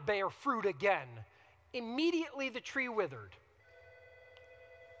never bear fruit again." Immediately the tree withered.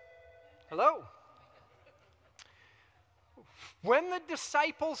 Hello? When the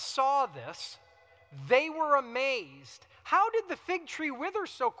disciples saw this, they were amazed. "How did the fig tree wither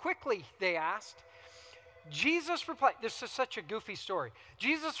so quickly?" they asked. Jesus replied, this is such a goofy story.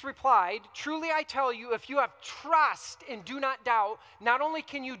 Jesus replied, "Truly I tell you, if you have trust and do not doubt, not only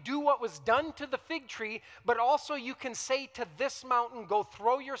can you do what was done to the fig tree, but also you can say to this mountain, 'Go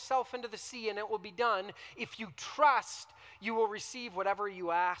throw yourself into the sea,' and it will be done. If you trust, you will receive whatever you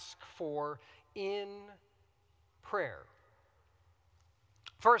ask for in prayer."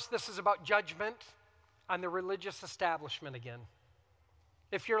 First, this is about judgment on the religious establishment again.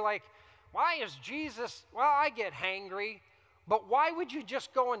 If you're like, why is Jesus, well, I get hangry, but why would you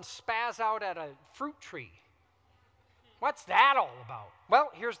just go and spaz out at a fruit tree? What's that all about? Well,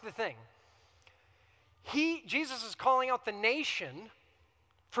 here's the thing. Jesus is calling out the nation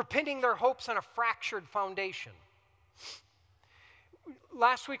for pinning their hopes on a fractured foundation.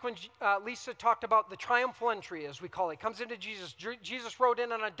 Last week when Lisa talked about the triumphal entry, as we call it, comes into Jesus. Jesus rode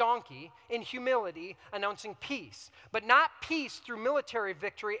in on a donkey in humility, announcing peace. But not peace through military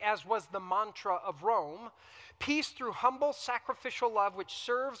victory, as was the mantra of Rome. Peace through humble sacrificial love, which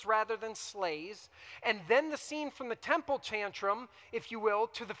serves rather than slays. And then the scene from the temple tantrum, if you will,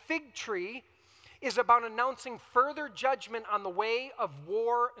 to the fig tree, is about announcing further judgment on the way of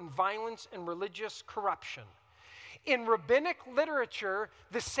war and violence and religious corruption. In rabbinic literature,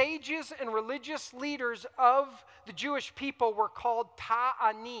 the sages and religious leaders of the Jewish people were called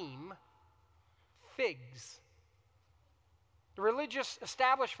ta'anim, figs. The religious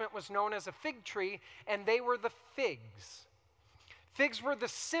establishment was known as a fig tree, and they were the figs. Figs were the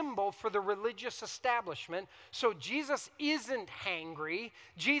symbol for the religious establishment. So Jesus isn't hangry.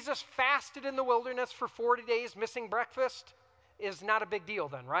 Jesus fasted in the wilderness for 40 days, missing breakfast is not a big deal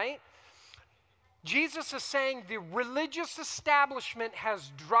then, right? Jesus is saying the religious establishment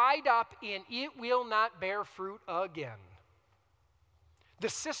has dried up and it will not bear fruit again. The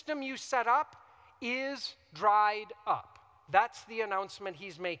system you set up is dried up. That's the announcement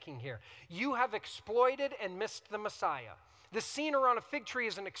he's making here. You have exploited and missed the Messiah. The scene around a fig tree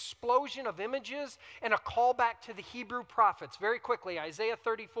is an explosion of images and a callback to the Hebrew prophets. Very quickly, Isaiah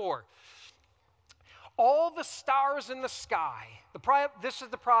 34. All the stars in the sky, this is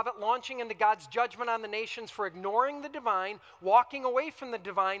the prophet launching into God's judgment on the nations for ignoring the divine, walking away from the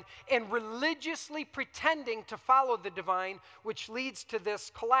divine, and religiously pretending to follow the divine, which leads to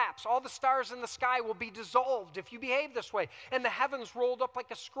this collapse. All the stars in the sky will be dissolved if you behave this way, and the heavens rolled up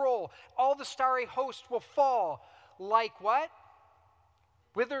like a scroll. All the starry host will fall like what?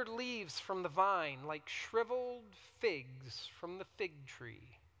 Withered leaves from the vine, like shriveled figs from the fig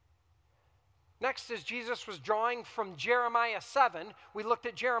tree. Next, as Jesus was drawing from Jeremiah 7, we looked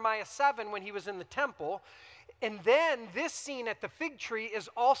at Jeremiah 7 when he was in the temple. And then this scene at the fig tree is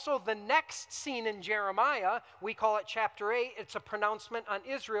also the next scene in Jeremiah. We call it chapter 8. It's a pronouncement on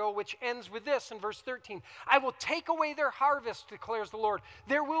Israel, which ends with this in verse 13. I will take away their harvest, declares the Lord.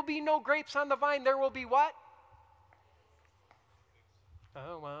 There will be no grapes on the vine. There will be what?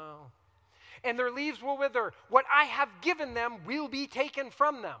 Oh, wow. And their leaves will wither. What I have given them will be taken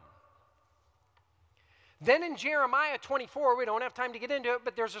from them. Then in Jeremiah 24, we don't have time to get into it,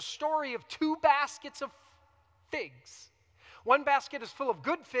 but there's a story of 2 baskets of figs. One basket is full of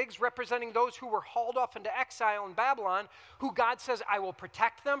good figs, representing those who were hauled off into exile in Babylon, who God says, I will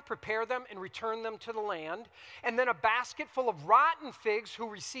protect them, prepare them, and return them to the land. And then a basket full of rotten figs who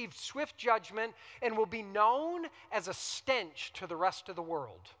received swift judgment and will be known as a stench to the rest of the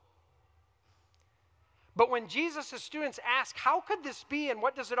world. But when Jesus' students ask, how could this be and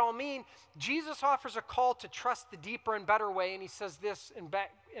what does it all mean? Jesus offers a call to trust the deeper and better way, and he says this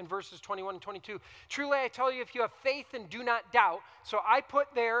in verses 21 and 22. Truly I tell you, if you have faith and do not doubt, so I put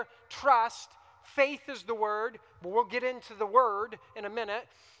there trust, faith is the word, but we'll get into the word in a minute.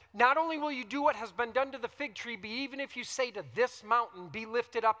 Not only will you do what has been done to the fig tree, but even if you say to this mountain, be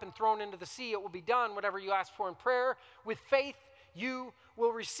lifted up and thrown into the sea, it will be done, whatever you ask for in prayer. With faith, you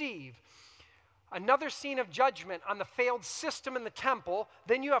will receive. Another scene of judgment on the failed system in the temple.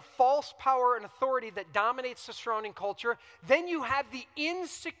 Then you have false power and authority that dominates the surrounding culture. Then you have the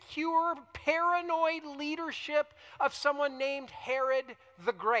insecure, paranoid leadership of someone named Herod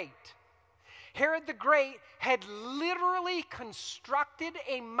the Great. Herod the Great had literally constructed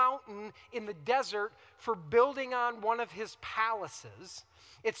a mountain in the desert for building on one of his palaces.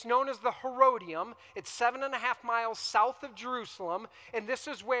 It's known as the Herodium. It's 7.5 miles south of Jerusalem, and this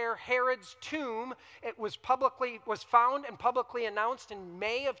is where Herod's tomb was found and publicly announced in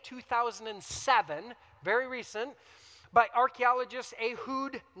May of 2007, very recent, by archaeologist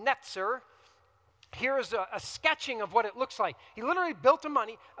Ehud Netzer. Here is a sketching of what it looks like. He literally built a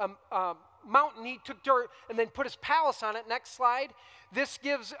mountain. He took dirt and then put his palace on it. Next slide. This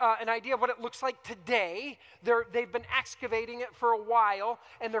gives an idea of what it looks like today. They've been excavating it for a while,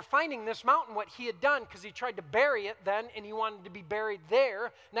 and they're finding this mountain, what he had done, because he tried to bury it then, and he wanted to be buried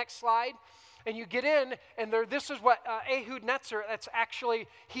there. Next slide. And you get in, and this is what Ehud Netzer, that's actually,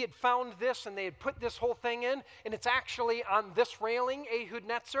 he had found this, and they had put this whole thing in, and it's actually on this railing, Ehud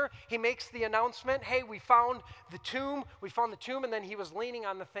Netzer. He makes the announcement, hey, we found the tomb, and then he was leaning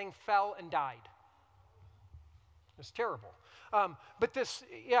on the thing, fell, and died. It's terrible. But this,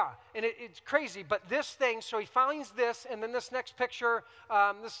 and it's crazy, but this thing, so he finds this, and then this next picture,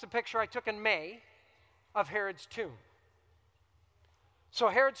 this is a picture I took in May of Herod's tomb. So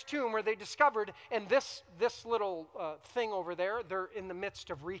Herod's tomb, where they discovered, and this little thing over there, they're in the midst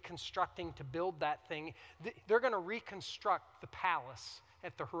of reconstructing to build that thing. They're going to reconstruct the palace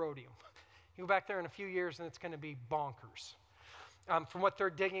at the Herodium. You go back there in a few years, and it's going to be bonkers from what they're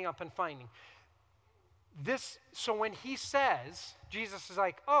digging up and finding. So when he says, Jesus is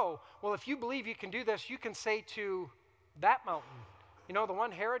like, oh, well, if you believe you can do this, you can say to that mountain, the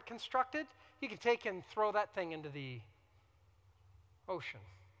one Herod constructed, you can take and throw that thing into the ocean.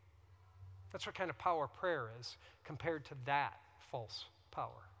 That's what kind of power prayer is compared to that false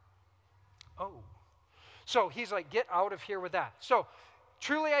power. Oh. So he's like, get out of here with that. So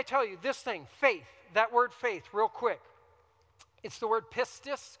truly I tell you, this thing, faith, that word faith, real quick. It's the word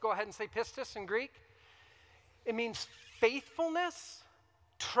pistis. Go ahead and say pistis in Greek. It means faithfulness,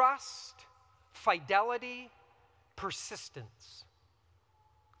 trust, fidelity, persistence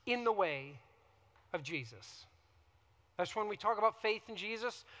in the way of Jesus. That's when we talk about faith in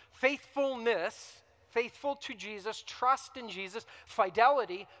Jesus. Faithfulness, faithful to Jesus, trust in Jesus,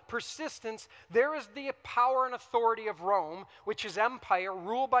 fidelity, persistence. There is the power and authority of Rome, which is empire,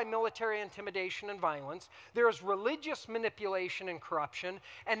 ruled by military intimidation and violence. There is religious manipulation and corruption.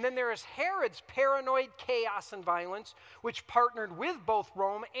 And then there is Herod's paranoid chaos and violence, which partnered with both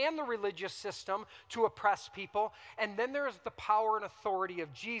Rome and the religious system to oppress people. And then there is the power and authority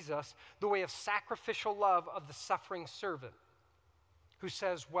of Jesus, the way of sacrificial love of the suffering servant, who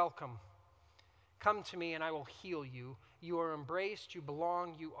says, welcome. Come to me and I will heal you. You are embraced, you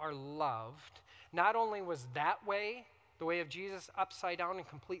belong, you are loved. Not only was that way, the way of Jesus, upside down and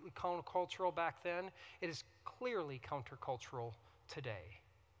completely countercultural back then, it is clearly countercultural today.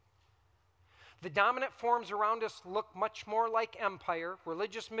 The dominant forms around us look much more like empire,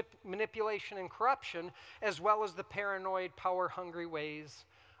 religious manipulation and corruption, as well as the paranoid, power-hungry ways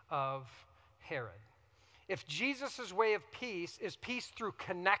of Herod. If Jesus' way of peace is peace through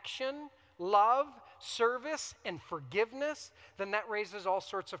connection, love, service, and forgiveness, then that raises all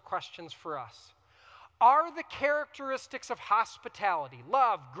sorts of questions for us. Are the characteristics of hospitality,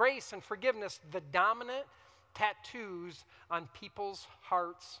 love, grace, and forgiveness the dominant tattoos on people's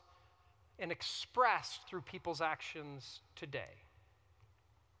hearts and expressed through people's actions today?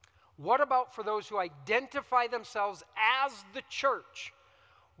 What about for those who identify themselves as the church?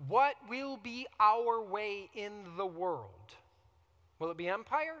 What will be our way in the world? Will it be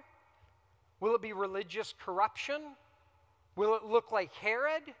empire? Will it be religious corruption? Will it look like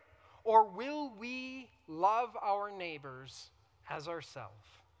Herod? Or will we love our neighbors as ourselves?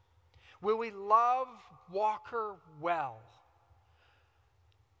 Will we love Walker well?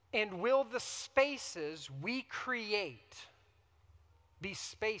 And will the spaces we create be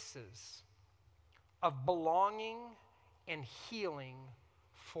spaces of belonging and healing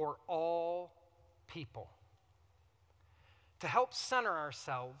for all people? To help center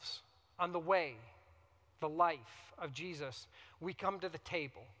ourselves on the way, the life of Jesus, we come to the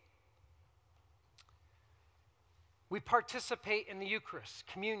table. We participate in the Eucharist,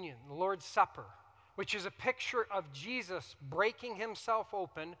 communion, the Lord's Supper, which is a picture of Jesus breaking himself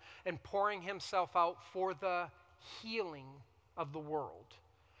open and pouring himself out for the healing of the world.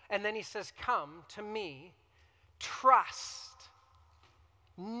 And then he says, come to me, trust,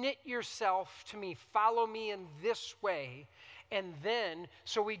 knit yourself to me, follow me in this way. And then,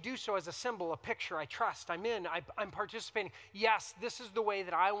 so we do so as a symbol, a picture. I trust, I'm in, I'm participating. Yes, this is the way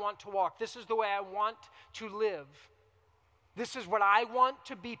that I want to walk. This is the way I want to live. This is what I want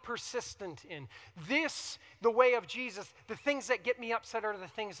to be persistent in. This, the way of Jesus, the things that get me upset are the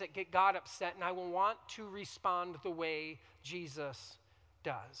things that get God upset, and I will want to respond the way Jesus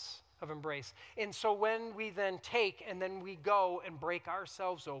does, of embrace. And so when we then take and then we go and break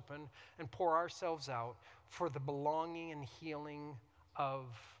ourselves open and pour ourselves out for the belonging and healing of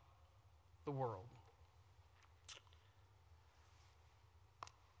the world.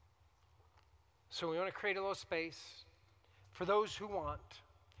 So we want to create a little space for those who want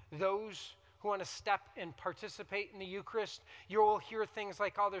to step and participate in the Eucharist. You will hear things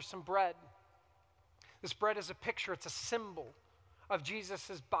like, oh, there's some bread. This bread is a picture, it's a symbol of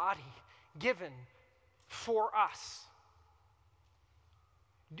Jesus' body given for us.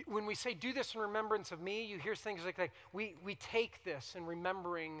 When we say, do this in remembrance of me, you hear things like that. We take this in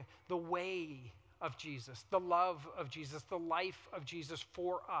remembering the way of Jesus, the love of Jesus, the life of Jesus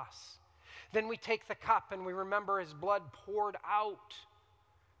for us. Then we take the cup and we remember his blood poured out.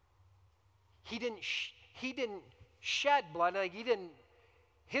 He didn't shed blood.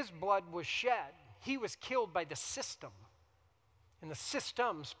 His blood was shed. He was killed by the system and the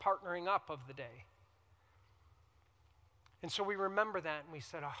systems partnering up of the day. And so we remember that and we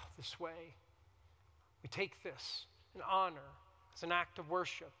said, oh, this way. We take this in honor as an act of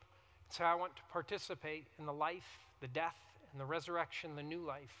worship. And say, I want to participate in the life, the death, and the resurrection, the new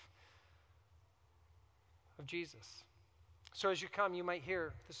life of Jesus. So as you come, you might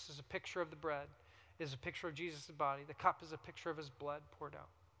hear, this is a picture of the bread. It is a picture of Jesus' body. The cup is a picture of his blood poured out.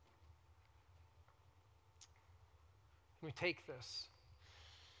 And we take this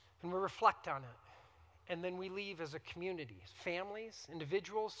and we reflect on it. And then we leave as a community, families,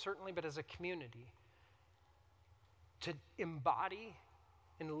 individuals, certainly, but as a community, to embody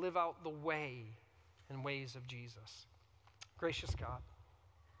and live out the way and ways of Jesus. Gracious God,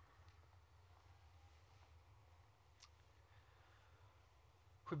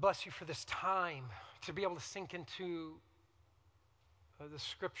 We bless you for this time to be able to sink into the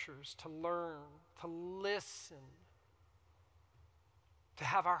scriptures, to learn, to listen, to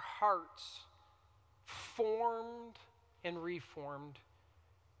have our hearts formed and reformed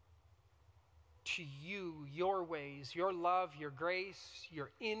to you, your ways, your love, your grace,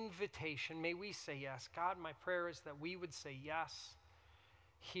 your invitation. May we say yes. God, my prayer is that we would say yes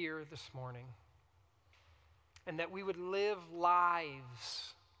here this morning, and that we would live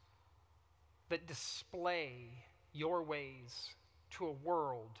lives that display your ways to a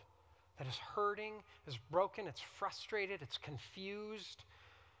world that is hurting, is broken, it's frustrated, it's confused.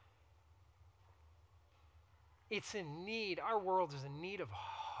 It's in need. Our world is in need of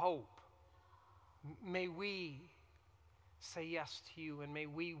hope. May we say yes to you, and may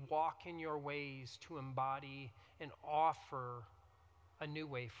we walk in your ways to embody and offer a new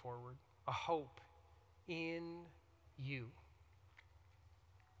way forward, a hope in you.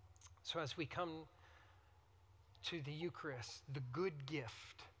 So as we come to the Eucharist, the good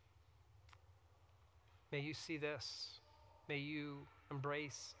gift, may you see this. May you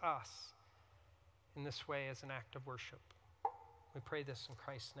embrace us in this way as an act of worship. We pray this in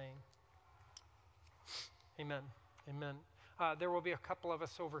Christ's name. Amen. Amen. There will be a couple of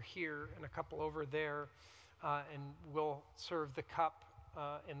us over here and a couple over there, and we'll serve the cup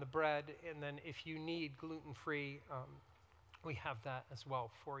and the bread. And then if you need gluten-free, we have that as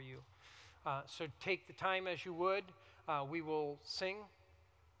well for you. So take the time as you would. We will sing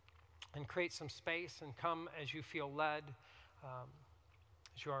and create some space, and come as you feel led,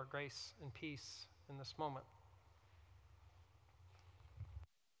 as you are at grace and peace in this moment.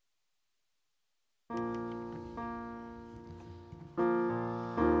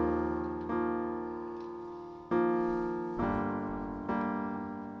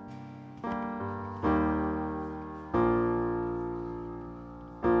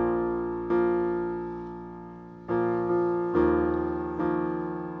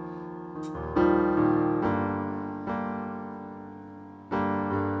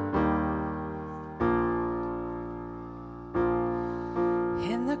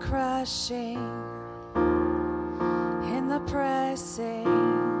 Crushing, in the pressing,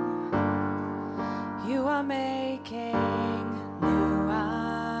 you are making new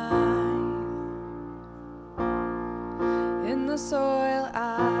wine. In the soil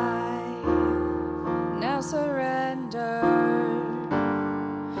I now surrender,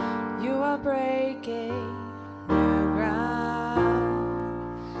 you are breaking new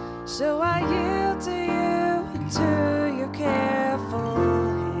ground. So I yield to you and to your careful.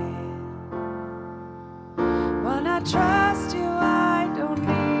 When I trust you, I don't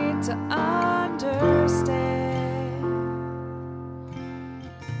need to understand.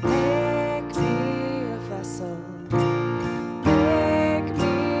 Make me a vessel. Make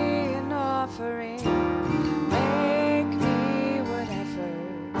me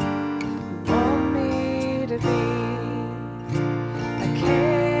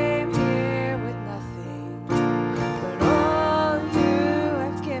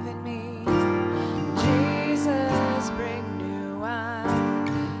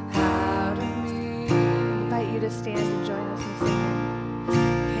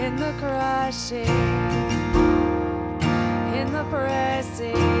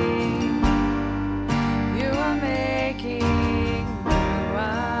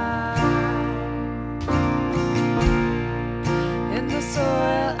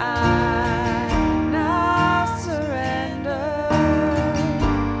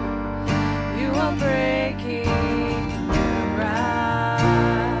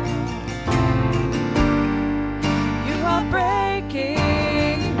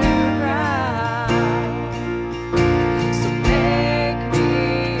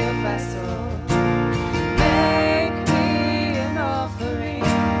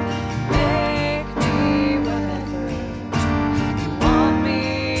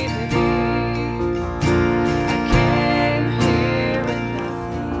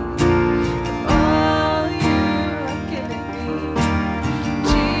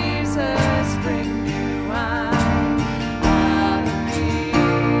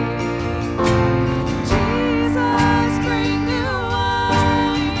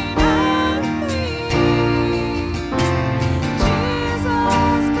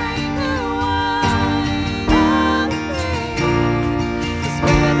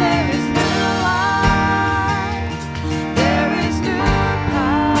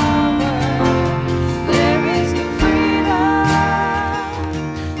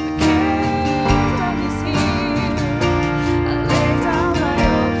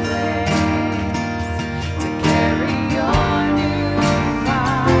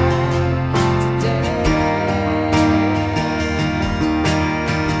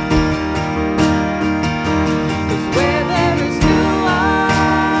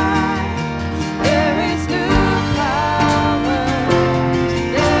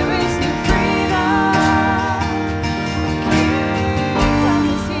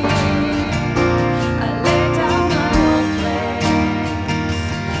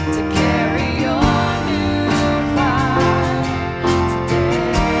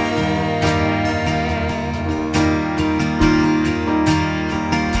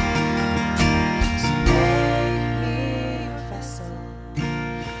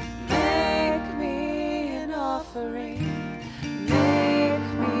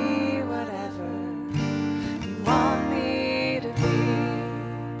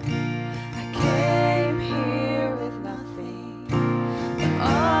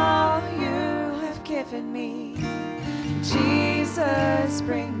Jesus,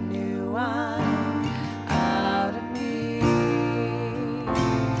 bring new wine out of me.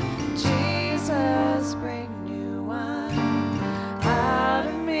 Jesus, bring new wine out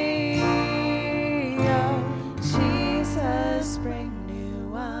of me. Oh, Jesus, bring new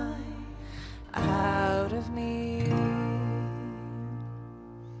wine out of me.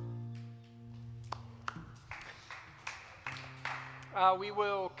 We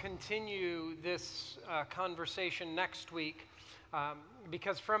will continue this conversation next week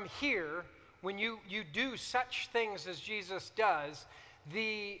because from here, when you do such things as Jesus does,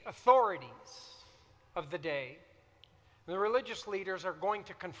 the authorities of the day, the religious leaders are going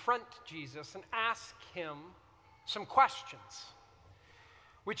to confront Jesus and ask him some questions,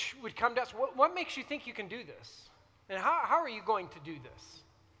 which would come to us. What makes you think you can do this? And how are you going to do this?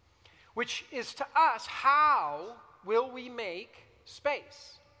 Which is to us, how will we make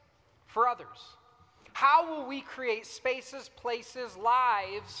space for others? How will we create spaces, places,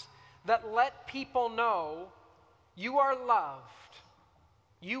 lives that let people know you are loved,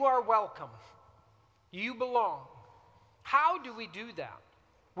 you are welcome, you belong? How do we do that?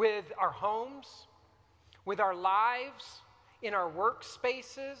 With our homes, with our lives, in our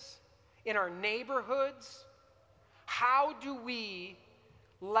workspaces, in our neighborhoods? How do we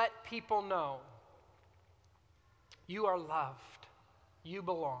let people know you are loved, you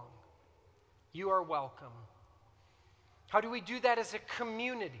belong, you are welcome? How do we do that as a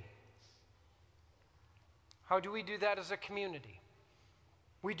community? How do we do that as a community?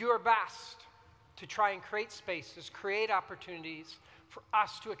 We do our best to try and create spaces, create opportunities for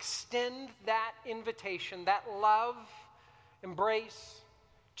us to extend that invitation, that love, embrace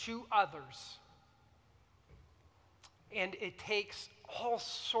to others. And it takes all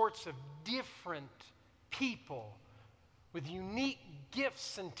sorts of different people with unique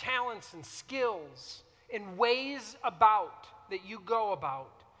gifts and talents and skills and ways about that you go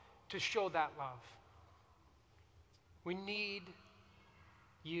about to show that love. We need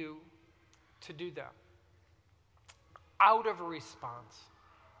you to do that out of a response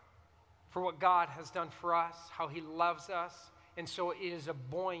for what God has done for us, how he loves us. And so it is a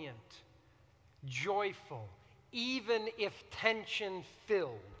buoyant, joyful, even if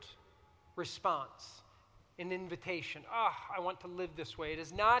tension-filled response, an invitation. I want to live this way. It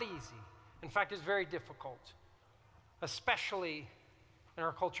is not easy. In fact, it's very difficult, especially in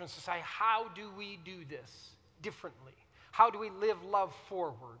our culture and society. How do we do this differently? How do we live love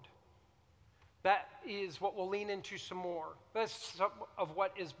forward? That is what we'll lean into some more. That's some of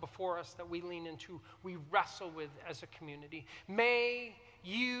what is before us that we lean into, we wrestle with as a community. May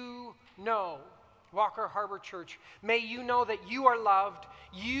you know, Walker Harbor Church, may you know that you are loved,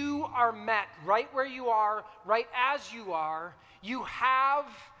 you are met right where you are, right as you are. You have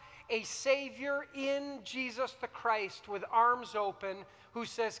a Savior in Jesus the Christ with arms open who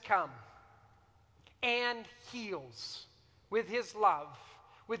says, come, and heals with his love.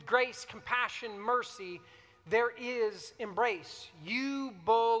 With grace, compassion, mercy, there is embrace. You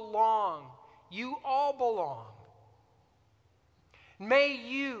belong. You all belong. May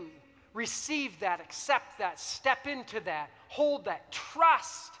you receive that, accept that, step into that, hold that,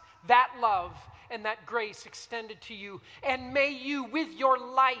 trust that love and that grace extended to you. And may you, with your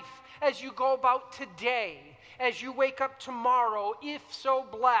life, as you go about today, as you wake up tomorrow, if so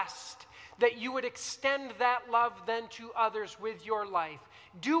blessed, that you would extend that love then to others with your life.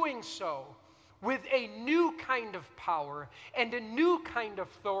 Doing so with a new kind of power and a new kind of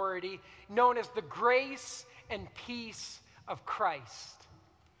authority known as the grace and peace of Christ,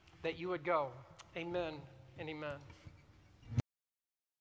 that you would go. Amen and amen.